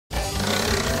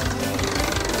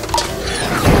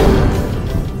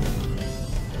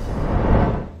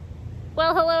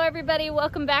everybody,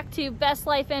 welcome back to Best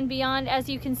Life and Beyond. As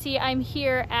you can see, I'm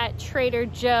here at Trader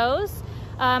Joe's.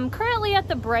 Currently at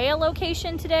the Brea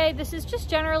location today. This is just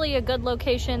generally a good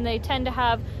location. They tend to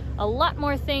have a lot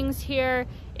more things here,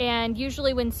 and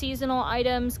usually when seasonal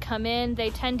items come in,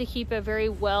 they tend to keep a very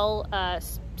well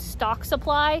stock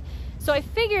supply. So I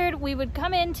figured we would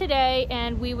come in today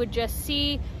and we would just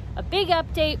see a big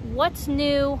update, what's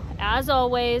new as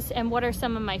always, and what are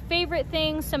some of my favorite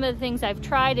things, some of the things I've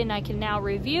tried and I can now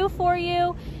review for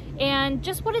you, and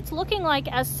just what it's looking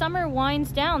like as summer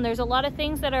winds down. There's a lot of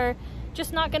things that are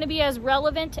just not going to be as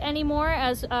relevant anymore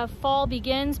as fall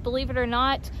begins. Believe it or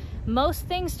not, most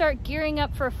things start gearing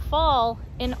up for fall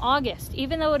in August.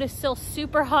 Even though it is still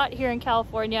super hot here in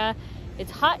California,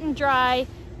 it's hot and dry,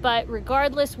 but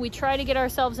regardless, we try to get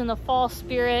ourselves in the fall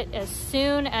spirit as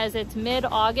soon as it's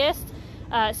mid-August.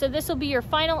 So this will be your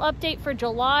final update for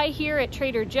July here at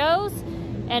Trader Joe's.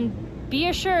 And be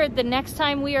assured, the next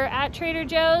time we are at Trader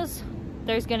Joe's,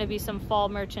 there's gonna be some fall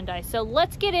merchandise. So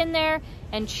let's get in there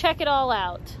and check it all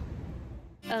out.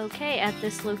 Okay, at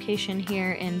this location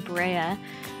here in Brea,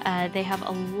 they have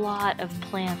a lot of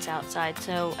plants outside.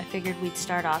 So I figured we'd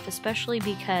start off, especially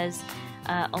because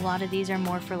a lot of these are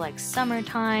more for like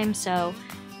summertime, so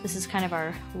this is kind of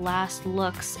our last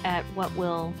looks at what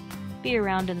will be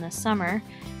around in the summer.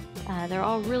 They're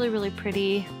all really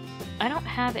pretty. I don't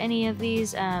have any of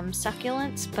these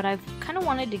succulents, but I've kind of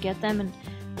wanted to get them, and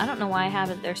I don't know why I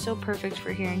haven't. They're so perfect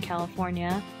for here in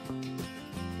California.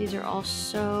 These are all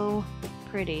so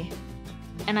pretty,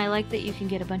 and I like that you can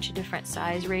get a bunch of different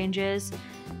size ranges,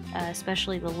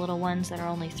 especially the little ones that are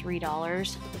only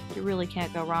 $3. You really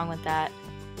can't go wrong with that.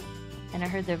 And I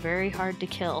heard they're very hard to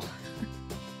kill.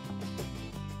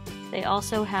 They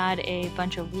also had a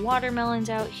bunch of watermelons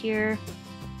out here,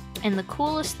 and the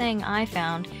coolest thing I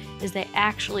found is they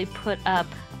actually put up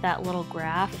that little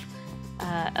graph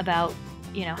about,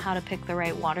 you know, how to pick the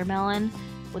right watermelon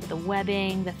with the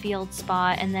webbing, the field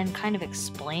spot, and then kind of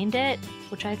explained it,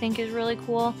 which I think is really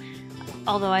cool,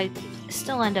 although I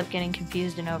still end up getting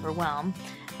confused and overwhelmed.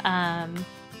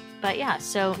 But yeah,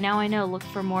 so now I know, look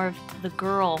for more of the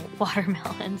girl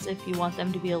watermelons if you want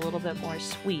them to be a little bit more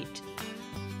sweet.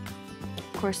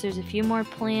 Of course, there's a few more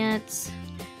plants.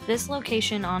 This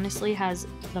location honestly has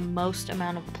the most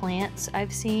amount of plants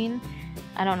I've seen.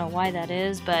 I don't know why that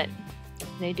is, but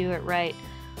they do it right.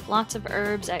 Lots of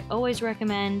herbs. I always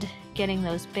recommend getting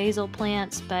those basil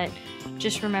plants, but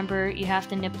just remember you have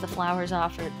to nip the flowers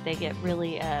off or they get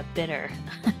really bitter.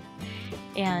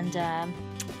 And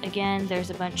again,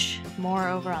 there's a bunch more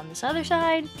over on this other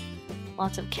side.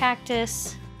 Lots of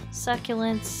cactus,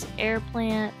 succulents, air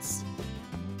plants,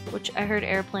 which I heard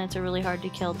air plants are really hard to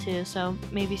kill too, so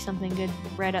maybe something good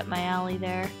right up my alley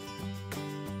there.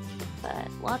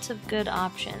 But lots of good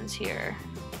options here.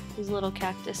 These little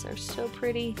cactus are so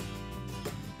pretty.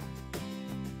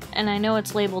 And I know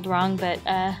it's labeled wrong, but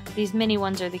these mini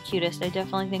ones are the cutest. I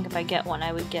definitely think if I get one,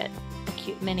 I would get a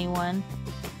cute mini one.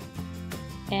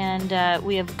 And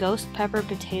we have ghost pepper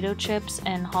potato chips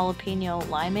and jalapeno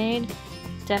limeade.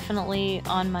 Definitely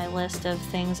on my list of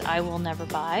things I will never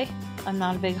buy. I'm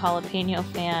not a big jalapeno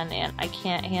fan and I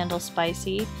can't handle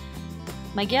spicy.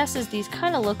 My guess is these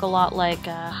kind of look a lot like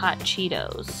hot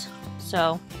Cheetos.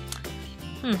 So,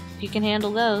 if you can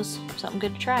handle those, something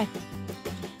good to try.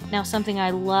 Now, something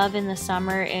I love in the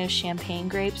summer is champagne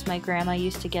grapes. My grandma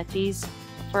used to get these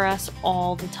for us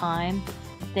all the time.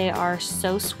 They are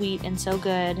so sweet and so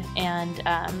good, and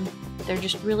they're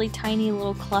just really tiny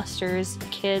little clusters.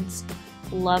 Kids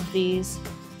love these.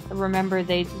 Remember,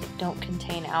 they don't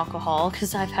contain alcohol,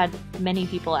 because I've had many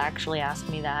people actually ask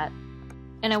me that.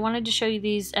 And I wanted to show you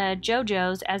these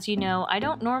JoJo's. As you know, I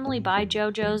don't normally buy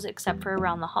JoJo's except for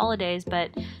around the holidays,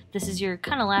 but this is your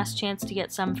kind of last chance to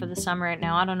get some for the summer.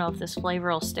 Now, I don't know if this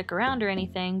flavor will stick around or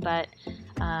anything, but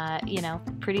you know,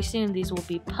 pretty soon these will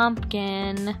be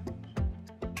pumpkin.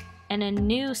 And a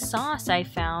new sauce I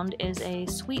found is a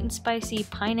sweet and spicy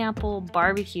pineapple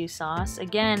barbecue sauce.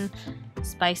 Again,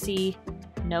 spicy,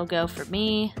 no-go for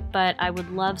me, but I would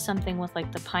love something with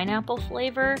like the pineapple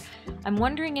flavor. I'm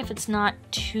wondering if it's not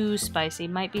too spicy.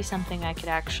 Might be something I could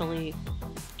actually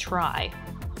try.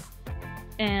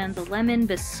 And the lemon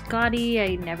biscotti,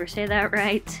 I never say that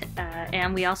right.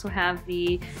 And we also have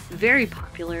the very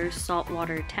popular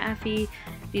saltwater taffy.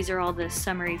 These are all the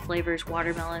summery flavors: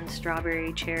 watermelon,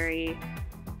 strawberry, cherry.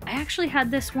 I actually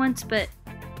had this once, but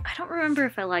I don't remember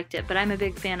if I liked it, but I'm a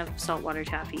big fan of saltwater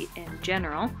taffy in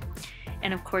general.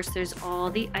 And of course, there's all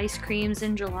the ice creams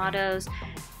and gelatos.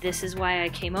 This is why I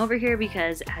came over here,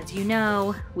 because as you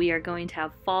know, we are going to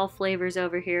have fall flavors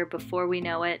over here before we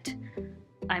know it.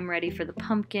 I'm ready for the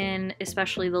pumpkin,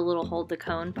 especially the little hold the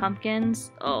cone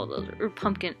pumpkins. Oh, those are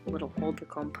pumpkin, little hold the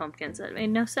cone pumpkins. That made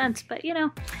no sense, but you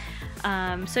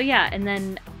know. So yeah, and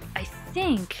then I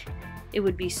think it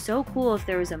would be so cool if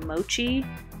there was a mochi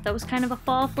that was kind of a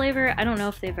fall flavor. I don't know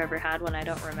if they've ever had one, I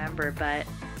don't remember, but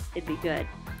it'd be good.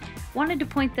 Wanted to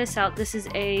point this out. This is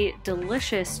a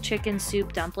delicious chicken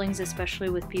soup dumplings, especially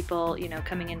with people, you know,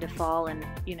 coming into fall and,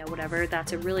 you know, whatever.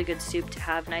 That's a really good soup to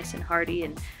have, nice and hearty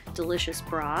and delicious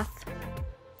broth.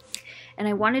 And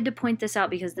I wanted to point this out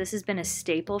because this has been a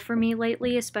staple for me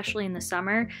lately, especially in the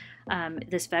summer.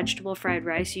 This vegetable fried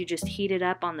rice, you just heat it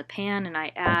up on the pan, and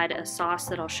I add a sauce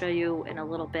that I'll show you in a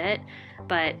little bit.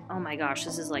 But oh my gosh,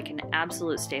 this is like an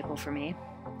absolute staple for me.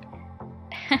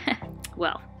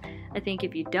 Well, I think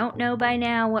if you don't know by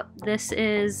now what this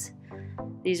is,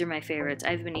 these are my favorites.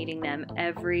 I've been eating them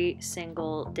every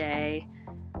single day.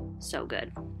 So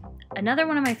good. Another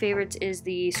one of my favorites is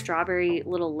the strawberry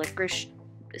little licorice,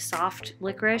 soft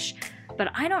licorice, but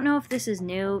I don't know if this is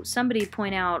new. Somebody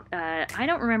point out, I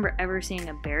don't remember ever seeing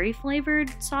a berry flavored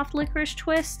soft licorice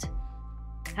twist.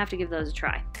 Have to give those a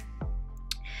try.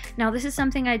 Now this is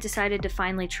something I decided to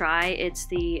finally try. It's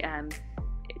the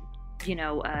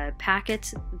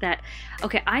packets that,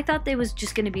 okay, I thought they was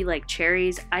just gonna be like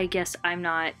cherries. I guess I'm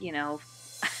not, you know,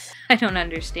 I don't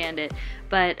understand it,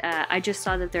 but I just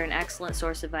saw that they're an excellent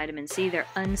source of vitamin C. They're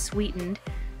unsweetened,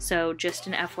 so just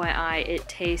an FYI, it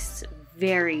tastes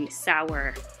very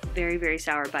sour, very, very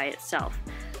sour by itself,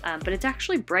 but it's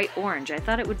actually bright orange. I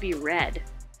thought it would be red.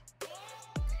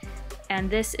 And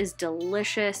this is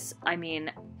delicious. I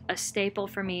mean, a staple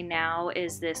for me now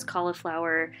is this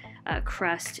cauliflower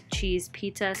crust cheese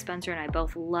pizza. Spencer and I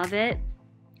both love it.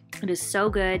 It is so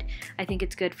good. I think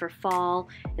it's good for fall.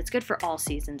 It's good for all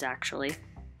seasons, actually.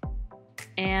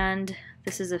 And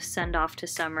this is a send-off to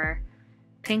summer.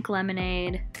 Pink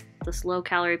lemonade, this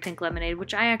low-calorie pink lemonade,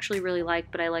 which I actually really like,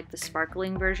 but I like the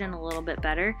sparkling version a little bit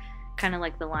better, kind of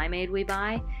like the limeade we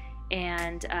buy.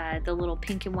 And the little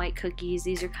pink and white cookies.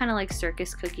 These are kind of like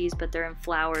circus cookies, but they're in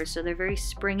flowers, so they're very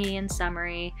springy and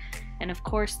summery. And of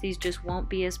course, these just won't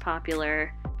be as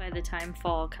popular by the time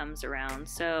fall comes around,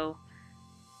 so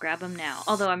grab them now,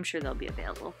 although I'm sure they'll be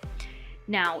available.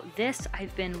 Now, this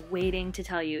I've been waiting to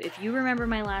tell you. If you remember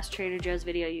my last Trader Joe's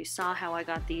video, you saw how I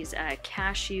got these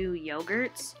cashew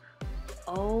yogurts.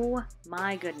 Oh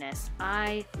my goodness,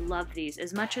 I love these.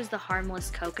 As much as the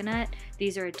harmless coconut,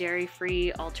 these are a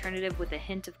dairy-free alternative with a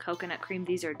hint of coconut cream.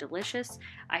 These are delicious.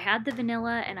 I had the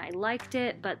vanilla and I liked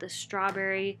it, but the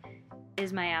strawberry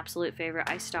is my absolute favorite.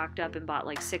 I stocked up and bought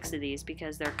like 6 of these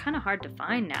because they're kind of hard to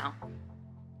find now.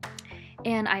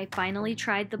 And I finally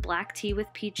tried the black tea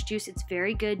with peach juice. It's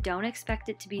very good. Don't expect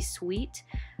it to be sweet.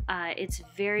 It's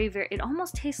very, very, it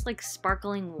almost tastes like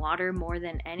sparkling water more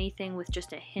than anything, with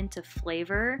just a hint of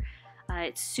flavor.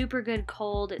 It's super good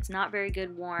cold. It's not very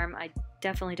good warm. I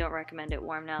definitely don't recommend it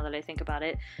warm now that I think about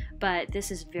it. But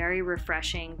this is very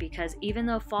refreshing because even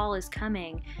though fall is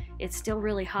coming, it's still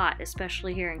really hot,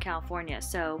 especially here in California.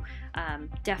 So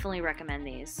definitely recommend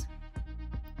these.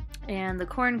 And the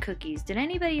corn cookies. Did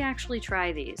anybody actually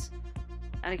try these?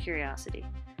 Out of curiosity.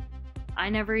 I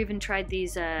never even tried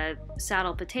these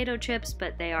saddle potato chips,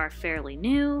 but they are fairly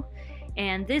new.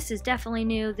 And this is definitely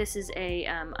new. This is a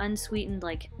unsweetened,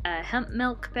 like hemp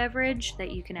milk beverage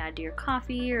that you can add to your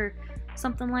coffee or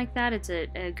something like that. It's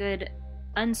a good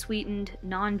unsweetened,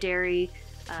 non-dairy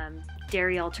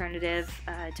dairy alternative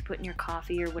to put in your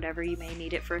coffee or whatever you may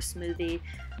need it for a smoothie.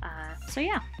 So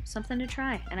yeah, something to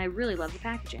try. And I really love the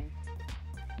packaging.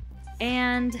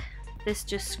 And this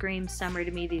just screams summer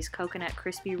to me, these coconut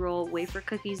crispy roll wafer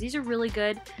cookies. These are really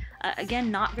good.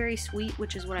 Again, not very sweet,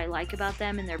 which is what I like about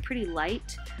them, and they're pretty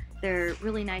light. They're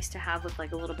really nice to have with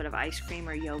like a little bit of ice cream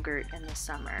or yogurt in the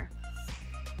summer.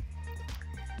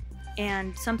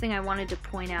 And something I wanted to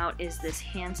point out is this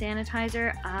hand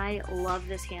sanitizer. I love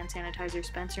this hand sanitizer.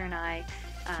 Spencer and I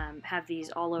have these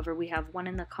all over. We have one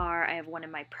in the car, I have one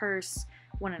in my purse,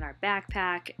 one in our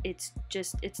backpack. It's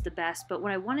the best. But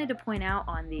what I wanted to point out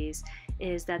on these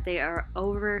is that they are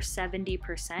over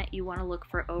 70%. You want to look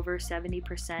for over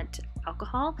 70%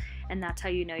 alcohol, and that's how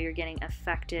you know you're getting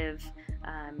effective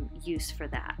use for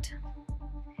that.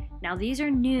 Now these are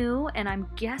new, and I'm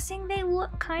guessing they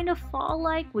look kind of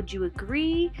fall-like. Would you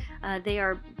agree? They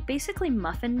are basically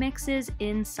muffin mixes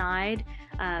inside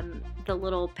the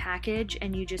little package,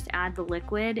 and you just add the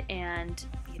liquid and,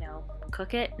 you know,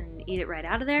 cook it and eat it right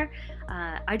out of there.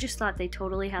 I just thought they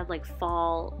totally had like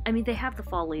fall, I mean, they have the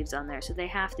fall leaves on there, so they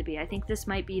have to be. I think this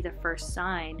might be the first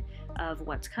sign of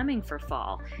what's coming for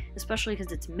fall, especially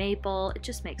because it's maple. It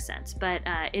just makes sense. But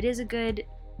it is a good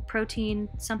protein,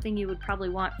 something you would probably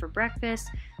want for breakfast,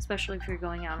 especially if you're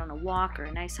going out on a walk or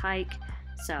a nice hike.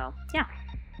 So yeah.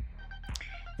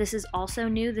 This is also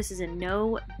new. This is a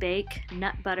no-bake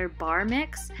nut butter bar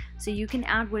mix. So you can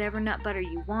add whatever nut butter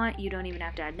you want. You don't even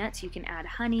have to add nuts. You can add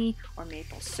honey or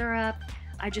maple syrup.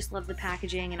 I just love the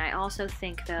packaging, and I also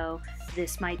think, though,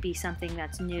 this might be something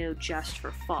that's new just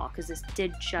for fall, because this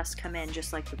did just come in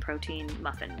just like the protein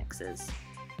muffin mixes.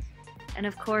 And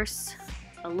of course,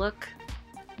 a look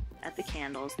at the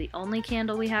candles. The only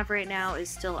candle we have right now is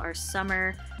still our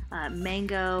summer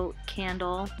mango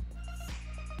candle.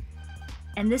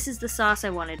 And this is the sauce I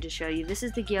wanted to show you. This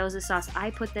is the gyoza sauce.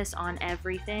 I put this on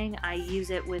everything. I use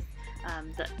it with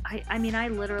I mean, I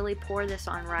literally pour this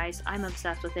on rice. I'm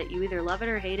obsessed with it. You either love it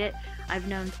or hate it. I've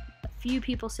known a few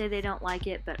people say they don't like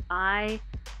it, but I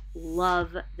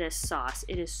love this sauce.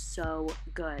 It is so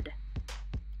good.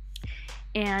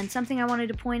 And something I wanted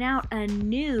to point out, a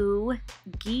new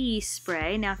ghee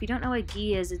spray. Now, if you don't know what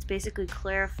ghee is, it's basically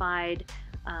clarified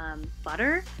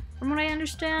butter, from what I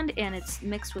understand, and it's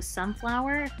mixed with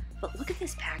sunflower. But look at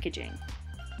this packaging.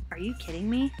 Are you kidding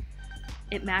me?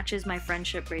 It matches my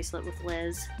friendship bracelet with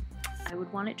Liz. I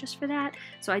would want it just for that.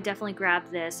 So I definitely grabbed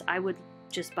this. I would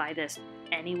just buy this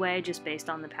anyway, just based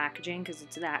on the packaging, because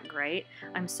it's that great.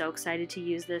 I'm so excited to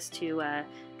use this to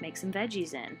make some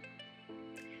veggies in.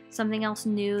 Something else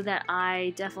new that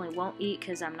I definitely won't eat,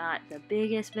 because I'm not the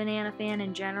biggest banana fan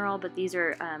in general, but these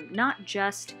are not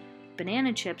just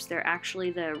banana chips, they're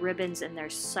actually the ribbons, and they're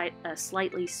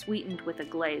slightly sweetened with a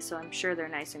glaze, so I'm sure they're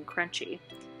nice and crunchy.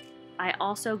 I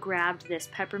also grabbed this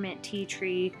peppermint tea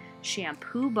tree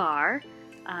shampoo bar.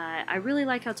 I really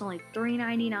like how it's only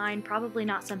 $3.99, probably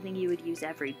not something you would use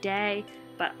every day,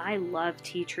 but I love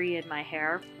tea tree in my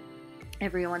hair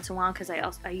every once in a while, because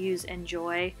I use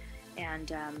Enjoy,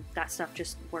 and that stuff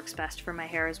just works best for my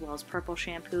hair, as well as purple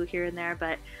shampoo here and there,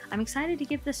 but I'm excited to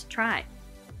give this a try.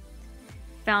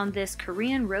 Found this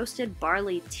Korean roasted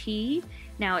barley tea.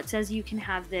 Now it says you can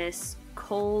have this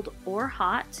cold or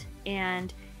hot,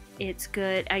 and it's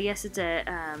good. I guess it's a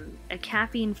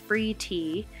caffeine-free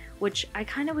tea, which I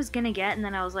kind of was gonna get, and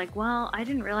then I was like, well, I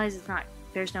didn't realize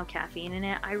there's no caffeine in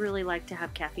it. I really like to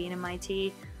have caffeine in my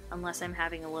tea, unless I'm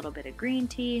having a little bit of green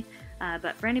tea.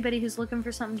 But for anybody who's looking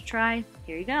for something to try,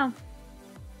 here you go.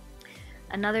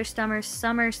 Another summer,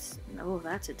 oh,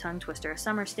 that's a tongue twister, a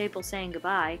summer staple saying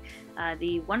goodbye.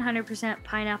 The 100%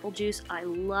 pineapple juice. I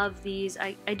love these.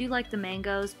 I do like the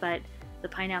mangoes, but the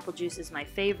pineapple juice is my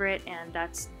favorite, and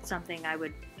that's something I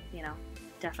would,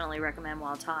 definitely recommend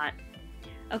while it's hot.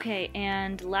 Okay,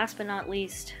 and last but not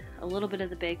least, a little bit of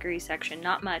the bakery section.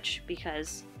 Not much,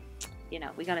 because,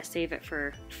 we gotta save it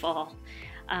for fall.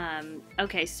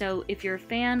 Okay, so if you're a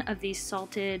fan of these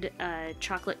salted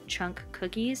chocolate chunk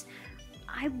cookies,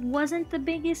 I wasn't the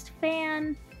biggest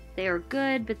fan. They are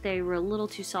good, but they were a little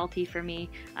too salty for me.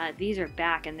 These are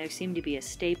back, and they seem to be a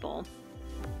staple.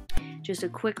 Just a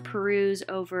quick peruse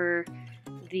over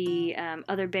the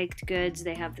other baked goods.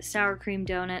 They have the sour cream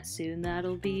donut. Soon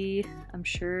that'll be, I'm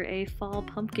sure, a fall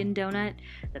pumpkin donut.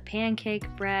 The pancake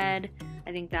bread.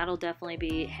 I think that'll definitely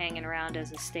be hanging around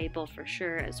as a staple for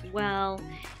sure as well.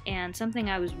 And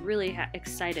something I was really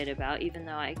excited about, even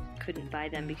though I couldn't buy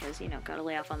them because, gotta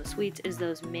lay off on the sweets, is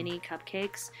those mini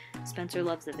cupcakes. Spencer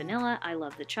loves the vanilla. I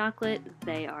love the chocolate.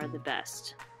 They are the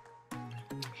best.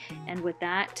 And with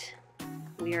that,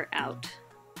 we are out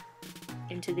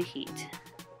into the heat.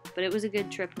 But it was a good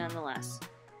trip nonetheless.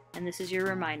 And this is your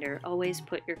reminder, always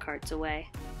put your carts away.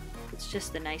 It's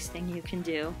just the nice thing you can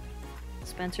do.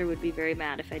 Spencer would be very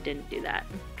mad if I didn't do that,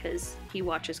 because he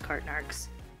watches Cart Narcs.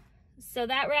 So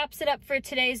that wraps it up for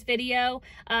today's video.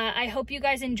 I hope you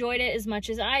guys enjoyed it as much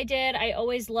as I did. I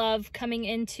always love coming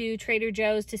into Trader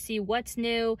Joe's to see what's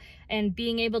new and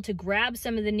being able to grab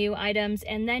some of the new items,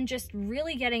 and then just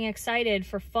really getting excited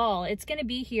for fall. It's going to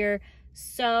be here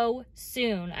so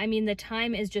soon. I mean, the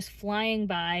time is just flying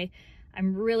by.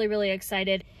 I'm really, really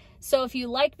excited. So if you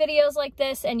like videos like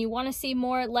this and you want to see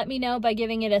more, let me know by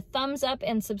giving it a thumbs up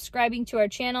and subscribing to our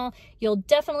channel. You'll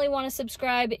definitely want to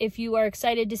subscribe if you are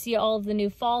excited to see all of the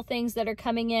new fall things that are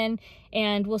coming in.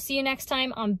 And we'll see you next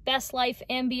time on Best Life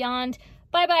and Beyond.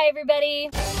 Bye-bye, everybody.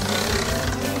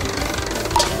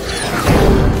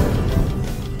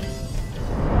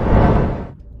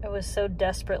 I was so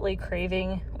desperately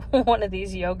craving one of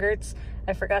these yogurts.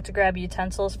 I forgot to grab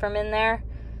utensils from in there.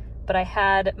 But I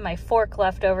had my fork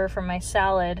left over from my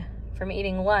salad from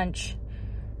eating lunch,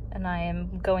 and I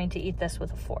am going to eat this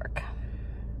with a fork.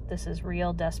 This is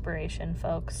real desperation,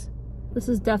 folks. This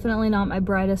is definitely not my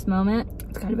brightest moment.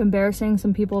 It's kind of embarrassing.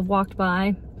 Some people have walked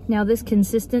by. Now, this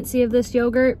consistency of this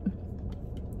yogurt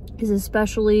is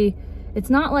especially It's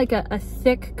not like a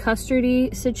thick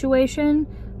custardy situation,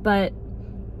 but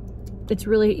it's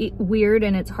really weird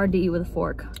and it's hard to eat with a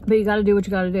fork. But you gotta do what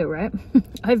you gotta do, right?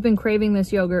 I've been craving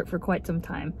this yogurt for quite some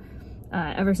time,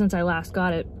 ever since I last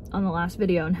got it on the last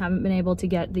video, and haven't been able to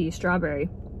get the strawberry.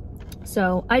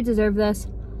 So I deserve this.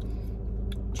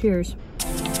 Cheers.